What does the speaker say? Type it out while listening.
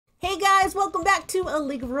guys, welcome back to A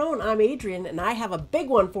League of Our Own. I'm Adrian, and I have a big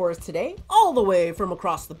one for us today, all the way from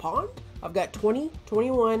across the pond. I've got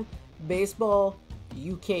 2021 Baseball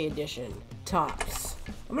UK Edition Topps.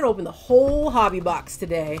 I'm going to open the whole hobby box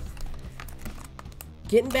today.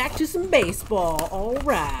 Getting back to some baseball. All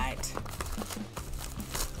right.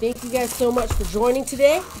 Thank you guys so much for joining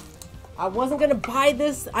today. I wasn't going to buy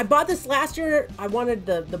this. I bought this last year. I wanted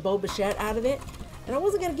the Bo Bichette out of it. And I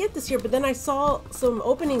wasn't going to get this here, but then I saw some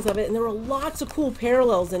openings of it, and there were lots of cool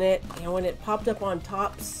parallels in it. And when it popped up on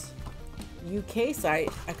Topps UK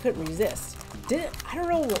site, I couldn't resist. I don't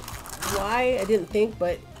know why I didn't think,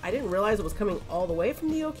 but I didn't realize it was coming all the way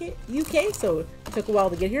from the UK, so it took a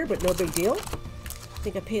while to get here, but no big deal. I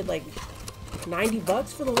think I paid like 90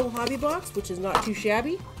 bucks for the whole hobby box, which is not too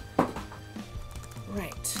shabby.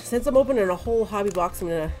 Right, since I'm opening a whole hobby box, I'm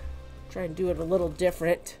going to try and do it a little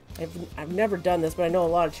different. I've never done this, but I know a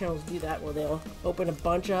lot of channels do that, where they'll open a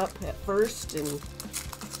bunch up at first and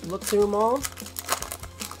look through them all.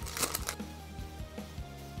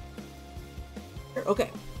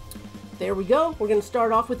 Okay, there we go. We're going to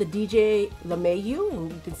start off with the DJ LeMahieu,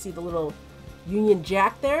 and you can see the little Union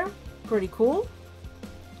Jack there. Pretty cool.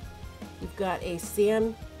 We've got a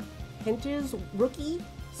Sam Hentges rookie,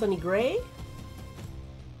 Sonny Gray.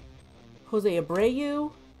 Jose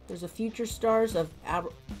Abreu. There's a Future Stars of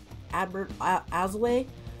Albert Azalea,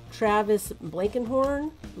 Travis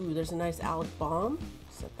Blankenhorn. Ooh, there's a nice Alec Baum.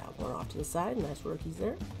 Set that one off to the side. Nice rookies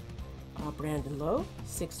there. Brandon Lowe,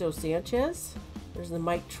 Sixto Sanchez. There's the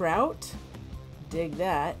Mike Trout. Dig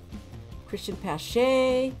that. Christian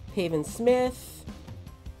Pache, Pavin Smith,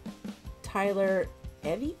 Tyler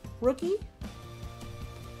Eddy, rookie.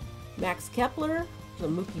 Max Kepler, the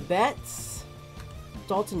Mookie Betts.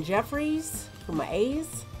 Dalton Jeffries for my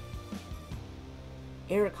A's.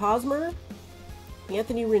 Eric Hosmer,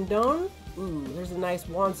 Anthony Rendon. Ooh, there's a nice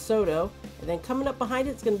Juan Soto. And then coming up behind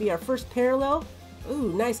it, it's going to be our first parallel.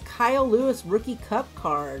 Ooh, nice Kyle Lewis rookie cup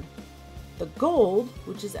card. The gold,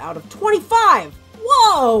 which is out of 25.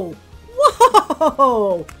 Whoa!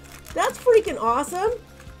 Whoa! That's freaking awesome.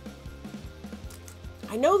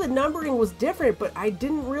 I know the numbering was different, but I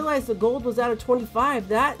didn't realize the gold was out of 25.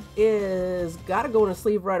 That is got to go in a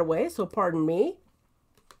sleeve right away, so pardon me.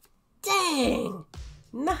 Dang!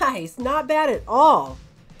 Nice, not bad at all.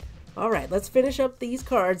 All right, let's finish up these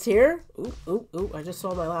cards here. Ooh, ooh, ooh, I just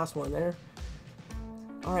saw my last one there.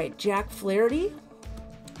 All right, Jack Flaherty,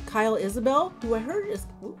 Kyle Isabel, who I heard is,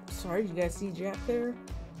 ooh, sorry, did you guys see Jack there?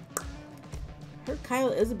 I heard Kyle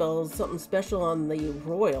Isabel is something special on the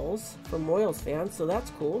Royals, from Royals fans, so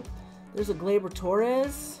that's cool. There's a Gleyber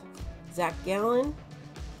Torres, Zach Gallen,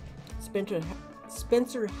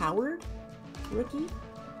 Spencer Howard, rookie,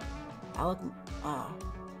 Alec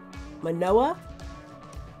Manoah,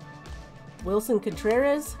 Wilson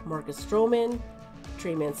Contreras, Marcus Stroman,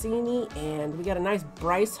 Trey Mancini, and we got a nice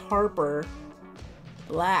Bryce Harper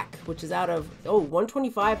black, which is out of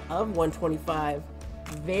 125 of 125.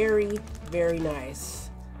 Very, very nice.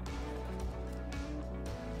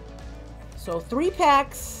 So 3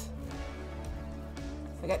 packs.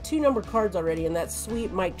 I got 2 numbered cards already, and that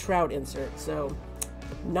sweet Mike Trout insert, so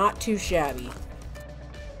not too shabby.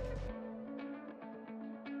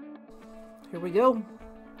 Here we go.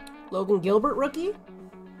 Logan Gilbert rookie.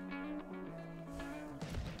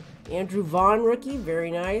 Andrew Vaughn rookie,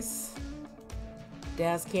 very nice.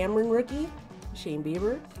 Daz Cameron rookie. Shane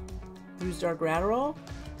Bieber. Brusdar Graterol.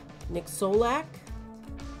 Nick Solak.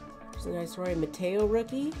 There's a nice Roy Mateo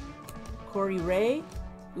rookie. Corey Ray.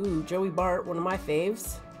 Ooh, Joey Bart, one of my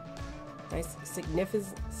faves. Nice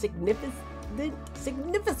significant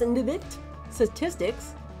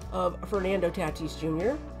statistics of Fernando Tatis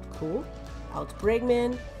Jr. Cool. Alex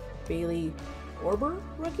Bregman, Bailey Orber,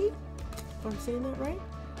 rookie, if I'm saying that right.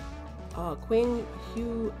 Quinn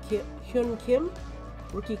Hyun Kim,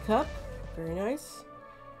 rookie cup, very nice.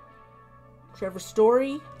 Trevor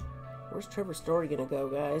Story, where's Trevor Story gonna go,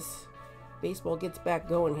 guys? Baseball gets back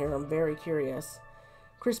going here, I'm very curious.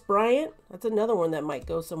 Chris Bryant, that's another one that might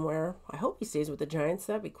go somewhere. I hope he stays with the Giants,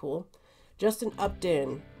 that'd be cool. Justin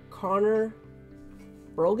Upton, Connor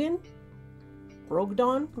Brogdon,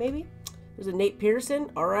 maybe? There's a Nate Pearson.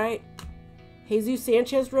 All right. Jesus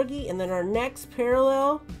Sanchez rookie. And then our next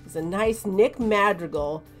parallel is a nice Nick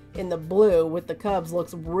Madrigal in the blue with the Cubs.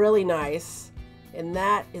 Looks really nice. And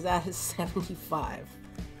that is at his 75.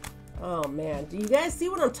 Oh, man. Do you guys see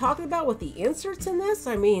what I'm talking about with the inserts in this?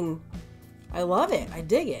 I mean, I love it. I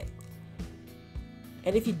dig it.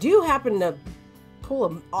 And if you do happen to pull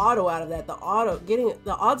an auto out of that, the odds of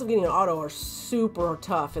getting an auto are super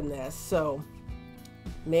tough in this. So,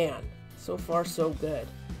 man. So far, so good.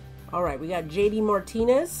 All right, we got JD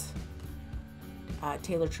Martinez,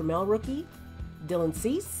 Taylor Trammell rookie, Dylan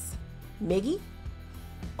Cease, Miggy,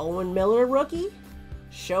 Owen Miller rookie,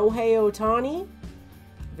 Shohei Ohtani,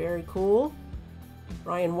 very cool,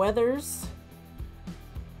 Ryan Weathers.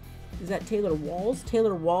 Is that Taylor Walls?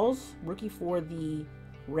 Taylor Walls, rookie for the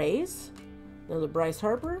Rays. Another Bryce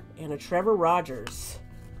Harper and a Trevor Rogers.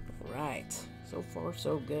 All right, so far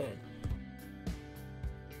so good.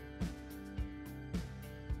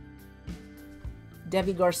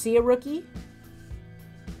 Devi Garcia rookie.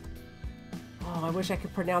 Oh, I wish I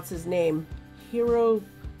could pronounce his name.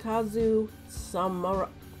 Hirokazu Samura.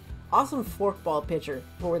 Awesome forkball pitcher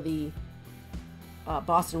for the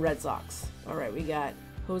Boston Red Sox. All right, we got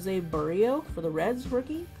Jose Barrio for the Reds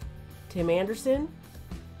rookie. Tim Anderson.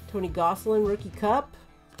 Tony Gosselin rookie cup.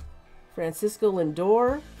 Francisco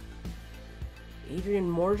Lindor. Adrian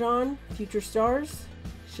Morjon, future stars.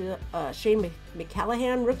 Shane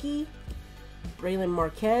McCallahan rookie. Braylon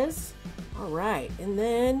Marquez. All right, and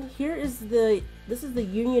then here is this is the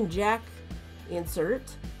Union Jack insert.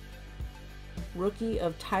 Rookie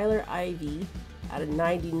of Tyler Ivey out of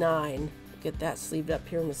 99. Get that sleeved up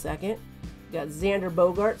here in a second. We got Xander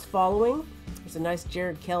Bogaerts following. There's a nice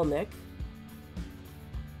Jared Kelenic.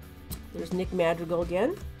 There's Nick Madrigal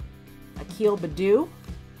again. Akil Baddoo.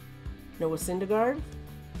 Noah Syndergaard.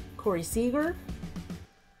 Corey Seager.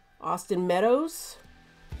 Austin Meadows.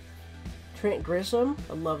 Trent Grisham.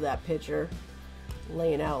 I love that pitcher.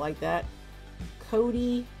 Laying out like that.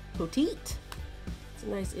 Cody Poteet. It's a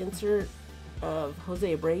nice insert of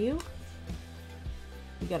Jose Abreu.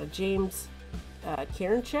 We got a James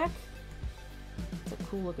Karinchak. It's a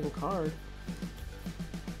cool looking card.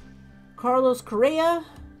 Carlos Correa.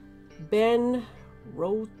 Ben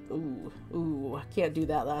Rose. Ooh, I can't do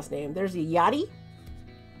that last name. There's a Yachty.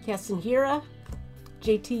 Keston Hiura.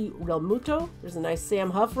 JT Realmuto. There's a nice Sam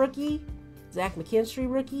Huff rookie. Zach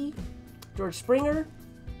McKinstry rookie. George Springer.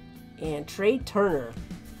 And Trey Turner.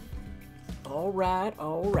 All right,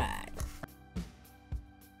 all right.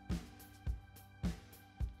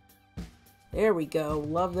 There we go.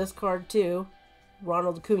 Love this card too.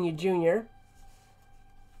 Ronald Acuna Jr.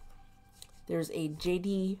 There's a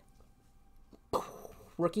JD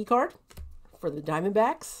rookie card for the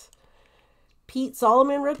Diamondbacks. Pete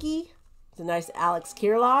Solomon rookie. It's a nice Alex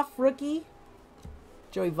Kirilloff rookie.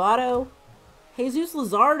 Joey Votto. Jesus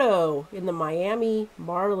Luzardo in the Miami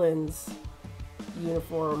Marlins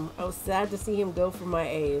uniform. I was sad to see him go for my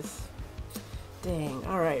A's. Dang.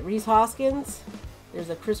 All right. Rhys Hoskins. There's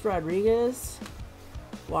a Chris Rodriguez.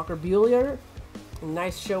 Walker Buehler. A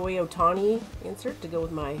nice Shohei Ohtani insert to go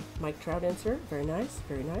with my Mike Trout insert. Very nice.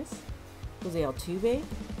 Very nice. Jose Altuve.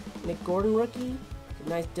 Nick Gordon rookie. A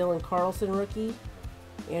nice Dylan Carlson rookie.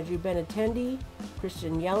 Andrew Benintendi.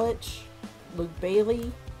 Christian Yelich. Luke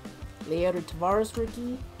Bailey. Leody Taveras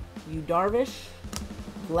rookie. Yu Darvish.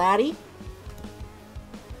 Vladdy.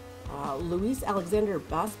 Luis Alexander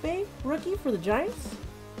Baspe rookie for the Giants.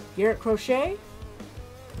 Garrett Crochet.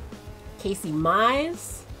 Casey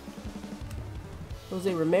Mize.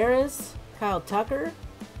 Jose Ramirez. Kyle Tucker.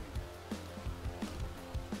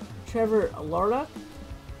 Trevor Alorda.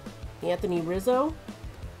 Anthony Rizzo.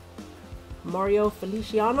 Mario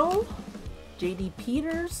Feliciano. JD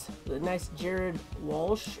Peters. A nice Jared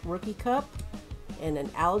Walsh rookie cup. And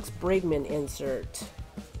an Alex Bregman insert.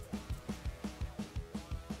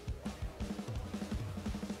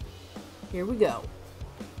 Here we go.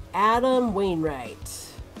 Adam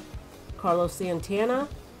Wainwright. Carlos Santana.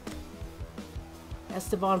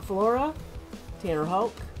 Esteban Flora. Tanner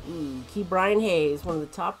Houck. Key Brian Hayes, one of the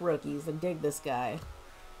top rookies. I dig this guy.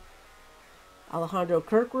 Alejandro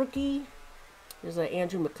Kirk rookie. There's an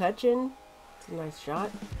Andrew McCutchen. It's a nice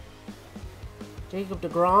shot. Jacob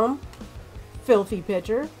deGrom. Filthy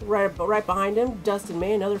pitcher. Right behind him, Dustin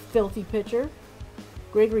May, another filthy pitcher.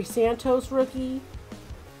 Gregory Santos rookie.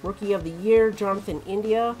 Rookie of the Year, Jonathan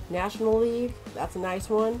India, National League. That's a nice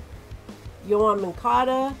one. Yohan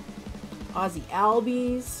Moncada. Ozzie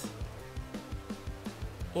Albies.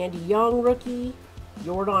 Andy Young rookie.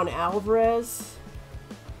 Jordan Alvarez.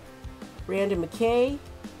 Brandon McKay.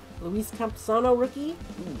 Luis Campusano rookie.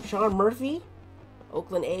 Sean Murphy.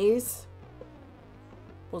 Oakland A's.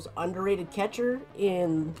 Most underrated catcher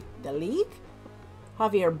in the league.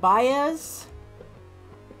 Javier Baez.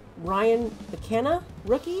 Ryan McKenna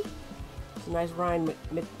rookie. It's a nice Ryan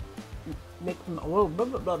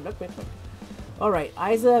All right,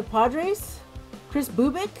 Isa Padres. Chris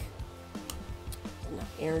Bubick.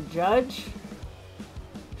 Aaron Judge.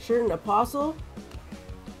 Sherton Apostle.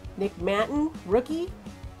 Nick Manton, rookie.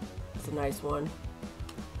 It's a nice one.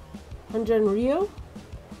 Hyun-Jin Ryu.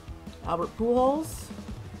 Albert Pujols.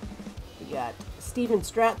 We got Steven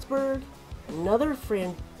Strasburg. Another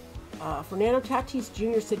Fernando Tatis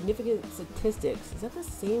Jr. significant statistics. Is that the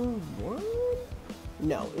same one?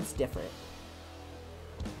 No, it's different.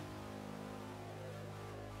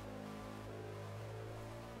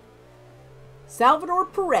 Salvador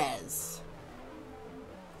Perez.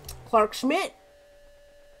 Clark Schmidt.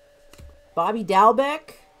 Bobby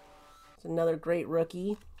Dalbec. It's another great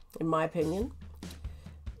rookie, in my opinion.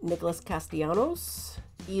 Nicholas Castellanos.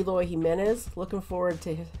 Eloy Jimenez. Looking forward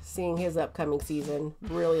to seeing his upcoming season.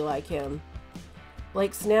 Really like him.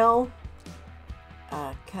 Blake Snell.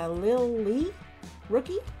 Khalil Lee.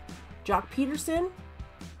 Rookie. Jock Peterson.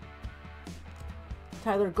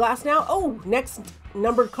 Tyler Glasnow. Oh, next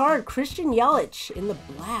numbered card. Christian Yelich in the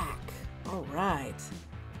black. All right.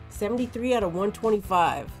 73 out of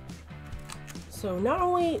 125. So not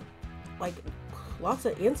only like lots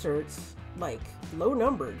of inserts, like low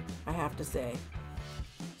numbered, I have to say.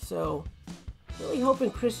 So really hoping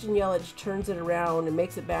Christian Yelich turns it around and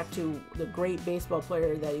makes it back to the great baseball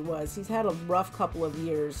player that he was. He's had a rough couple of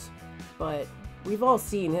years, but we've all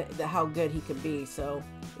seen how good he could be. So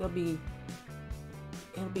it'll be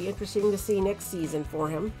interesting to see next season for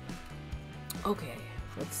him. Okay,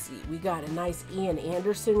 let's see. We got a nice Ian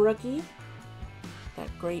Anderson rookie. That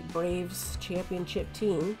great Braves championship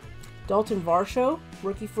team. Dalton Varsho,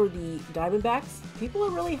 rookie for the Diamondbacks. People are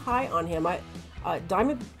really high on him.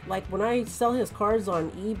 Like when I sell his cards on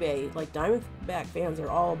eBay, like Diamondback fans are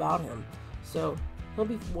all about him. So he'll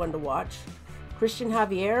be one to watch. Christian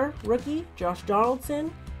Javier, rookie. Josh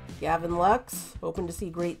Donaldson. Gavin Lux, hoping to see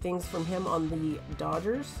great things from him on the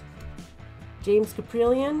Dodgers. James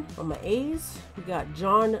Caprillion on the A's. We got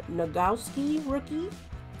John Nogowski, rookie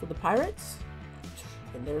for the Pirates.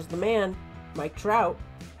 And there's the man, Mike Trout.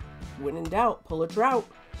 When in doubt, pull a Trout.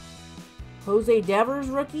 Jose Devers,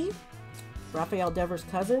 rookie. Rafael Devers'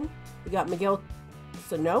 cousin. We got Miguel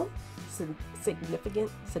Sano.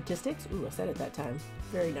 Significant statistics. Ooh, I said it that time.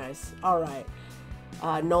 Very nice. All right.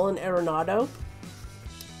 Nolan Arenado.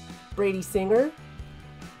 Brady Singer.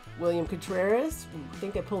 William Contreras. I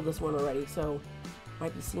think I pulled this one already, so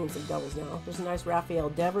might be seeing some doubles now. There's a nice Rafael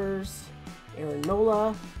Devers. Aaron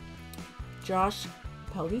Nola. Josh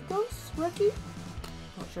Palicos, rookie.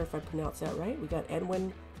 Not sure if I pronounced that right. We got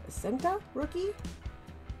Edwin Acenta, rookie.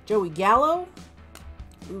 Joey Gallo.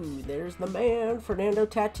 Ooh, there's the man. Fernando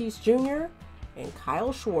Tatis Jr. and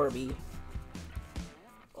Kyle Schwarber.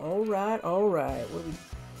 All right, all right. What do we...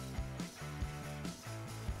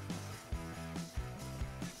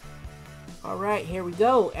 All right, here we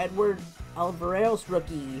go. Edward Alvarez,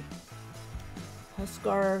 rookie.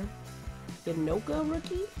 Huskar Dinoka,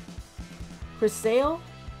 rookie. Chris Sale.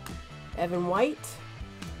 Evan White.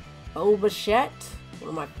 Bo Bichette, one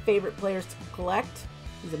of my favorite players to collect.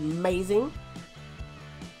 He's amazing.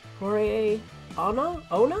 Jorge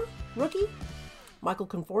Ona, rookie. Michael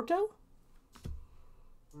Conforto.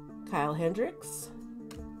 Kyle Hendricks.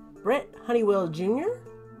 Brett Honeywell Jr.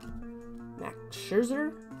 Max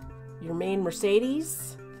Scherzer. Yermaine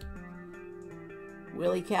Mercedes.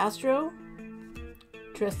 Willie Castro.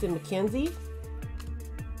 Tristan McKenzie.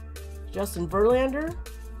 Justin Verlander.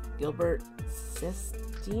 Gilbert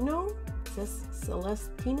Celestino.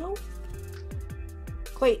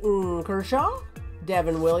 Clayton Kershaw.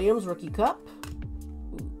 Devin Williams, Rookie Cup.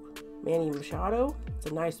 Ooh, Manny Machado. It's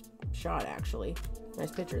a nice shot, actually.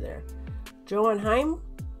 Nice picture there. Johan Heim,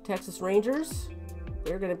 Texas Rangers.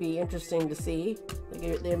 They're going to be interesting to see.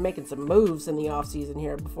 They're making some moves in the offseason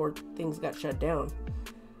here before things got shut down.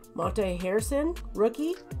 Monte Harrison,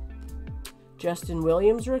 rookie. Justin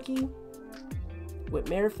Williams, rookie. Whit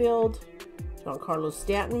Merrifield. Giancarlo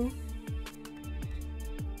Stanton.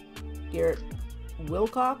 Garrett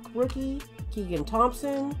Wilcock, rookie. Keegan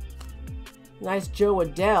Thompson. Nice Joe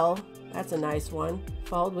Adell. That's a nice one.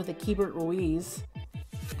 Followed with a Keibert Ruiz.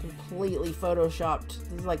 Completely photoshopped.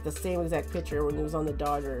 This is like the same exact picture when he was on the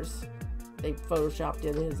Dodgers. They photoshopped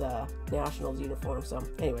in his Nationals uniform. So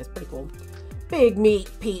anyways, pretty cool. Big Meat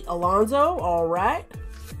Pete Alonso. All right.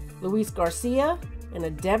 Luis Garcia and a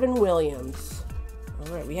Devin Williams.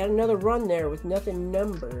 All right, we had another run there with nothing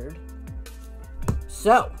numbered.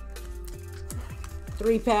 So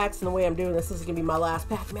 3 packs, and the way I'm doing this is gonna be my last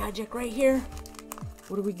pack magic right here.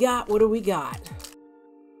 What do we got? What do we got?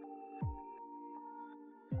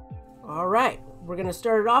 All right, we're gonna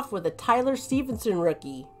start it off with a Tyler Stevenson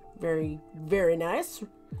rookie. Very, very nice.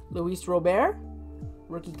 Luis Robert,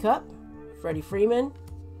 Rookie Cup. Freddie Freeman.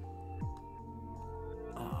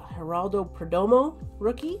 Geraldo Perdomo,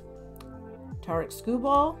 rookie. Tarek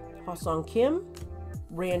Skubal. Ha-Seong Kim.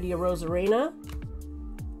 Randy Arozarena.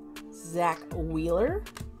 Zach Wheeler.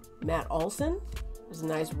 Matt Olson. There's a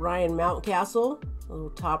nice Ryan Mountcastle. A little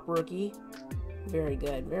top rookie. Very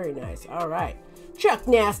good. Very nice. All right. Chuck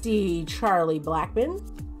Nasty, Charlie Blackmon,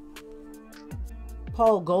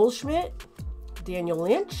 Paul Goldschmidt, Daniel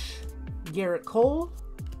Lynch, Garrett Cole,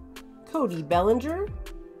 Cody Bellinger,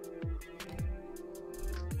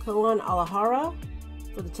 Koan Alahara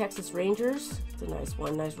for the Texas Rangers. It's a nice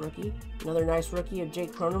one. Nice rookie. Another nice rookie of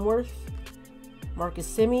Jake Cronenworth, Marcus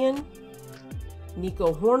Semien,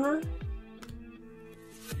 Nico Horner,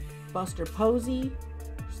 Buster Posey,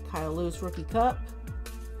 Kyle Lewis Rookie Cup,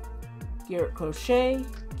 Garrett Crochet,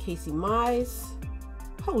 Casey Mize,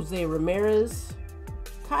 Jose Ramirez,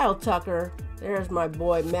 Kyle Tucker, there's my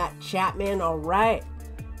boy Matt Chapman, all right,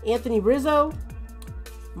 Anthony Rizzo,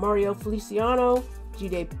 Mario Feliciano,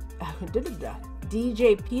 DJ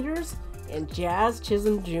Peters, and Jazz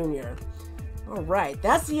Chisholm Jr. All right,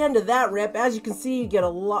 that's the end of that rip. As you can see, you get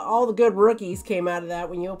all the good rookies came out of that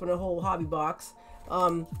when you open a whole hobby box.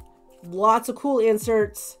 Lots of cool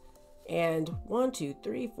inserts, and 1, 2,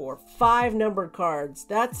 3, 4, 5 numbered cards.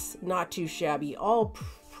 That's not too shabby. All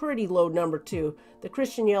pretty low number too. The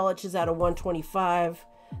Christian Yelich is out of 125.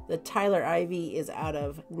 The Tyler Ivey is out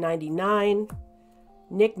of 99.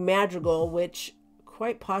 Nick Madrigal, which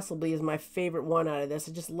quite possibly is my favorite one out of this.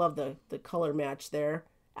 I just love the color match there.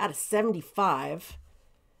 Out of 75.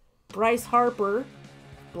 Bryce Harper,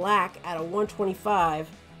 black, out of 125.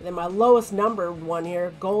 And then my lowest numbered one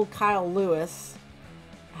here, gold Kyle Lewis,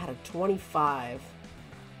 out of 25.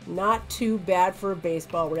 Not too bad for a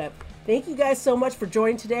baseball rip. Thank you guys so much for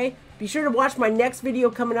joining today. Be sure to watch my next video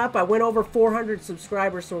coming up. I went over 400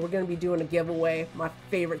 subscribers, so we're going to be doing a giveaway. My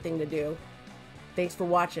favorite thing to do. Thanks for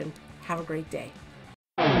watching. Have a great day.